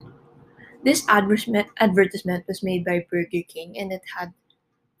This advertisement was made by Burger King, and it had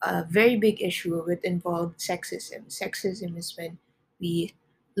a very big issue with involved sexism. Sexism is when we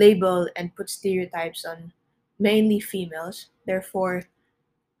label and put stereotypes on mainly females, therefore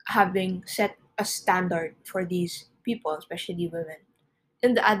having set a standard for these people, especially women.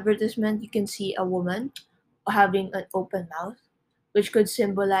 In the advertisement, you can see a woman having an open mouth, which could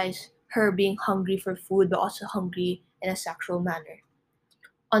symbolize her being hungry for food, but also hungry in a sexual manner.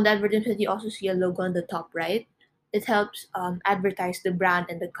 On the advertisement, you also see a logo on the top right. It helps advertise the brand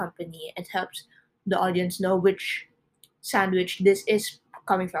and the company. It helps the audience know which sandwich this is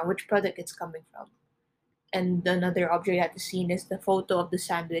coming from, which product it's coming from. And another object that is seen is the photo of the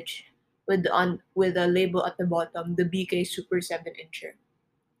sandwich with a label at the bottom, the BK Super 7 incher.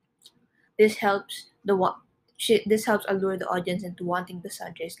 This helps this helps allure the audience into wanting the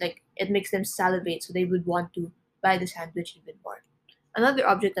sandwich. Like it makes them salivate, so they would want to buy the sandwich even more. Another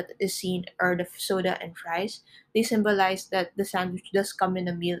object that is seen are the soda and fries. They symbolize that the sandwich does come in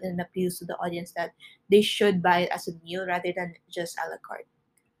a meal and appeals to the audience that they should buy it as a meal rather than just a la carte.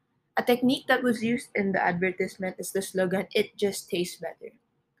 A technique that was used in the advertisement is the slogan, "It just tastes better."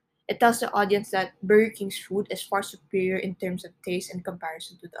 It tells the audience that Burger King's food is far superior in terms of taste in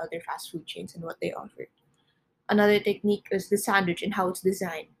comparison to the other fast food chains and what they offer. Another technique is the sandwich and how it's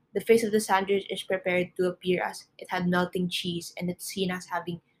designed. The face of the sandwich is prepared to appear as it had melting cheese, and it's seen as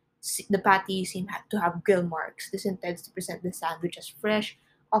having the patty seem to have grill marks. This intends to present the sandwich as fresh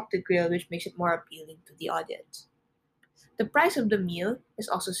off the grill, which makes it more appealing to the audience. The price of the meal is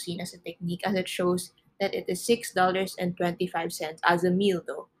also seen as a technique as it shows that it is $6.25 as a meal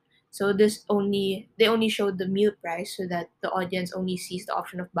though. So they only showed the meal price so that the audience only sees the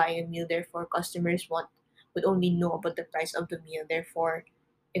option of buying a meal, therefore customers would only know about the price of the meal. Therefore,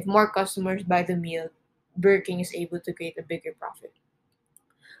 if more customers buy the meal, Burger King is able to create a bigger profit.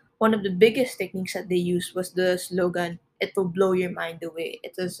 One of the biggest techniques that they used was the slogan, "It will blow your mind away."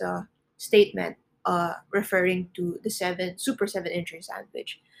 It was a statement referring to the Super 7 incher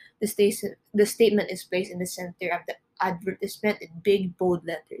sandwich. The statement is placed in the center of the advertisement in big, bold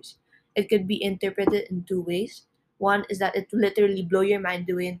letters. It could be interpreted in two ways. One is that it literally blow your mind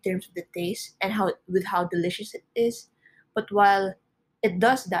away in terms of the taste and how delicious it is. But while it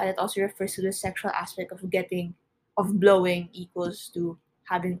does that, it also refers to the sexual aspect of blowing equals to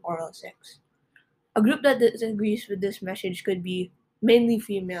having oral sex. A group that disagrees with this message could be mainly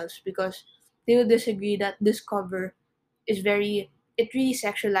females because they would disagree that this cover is it really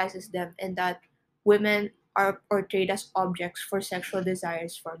sexualizes them and that women are portrayed as objects for sexual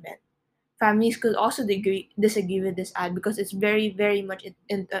desires for men. Families could also disagree with this ad because it's very much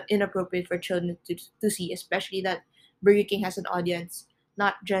inappropriate for children to see, especially that Burger King has an audience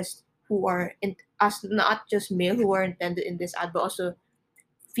not just not just male who are intended in this ad, but also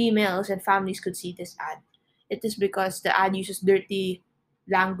females and families could see this ad. It is because the ad uses dirty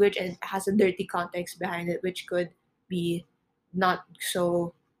language and has a dirty context behind it, which could be not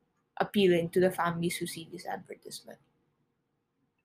so appealing to the families who see this advertisement.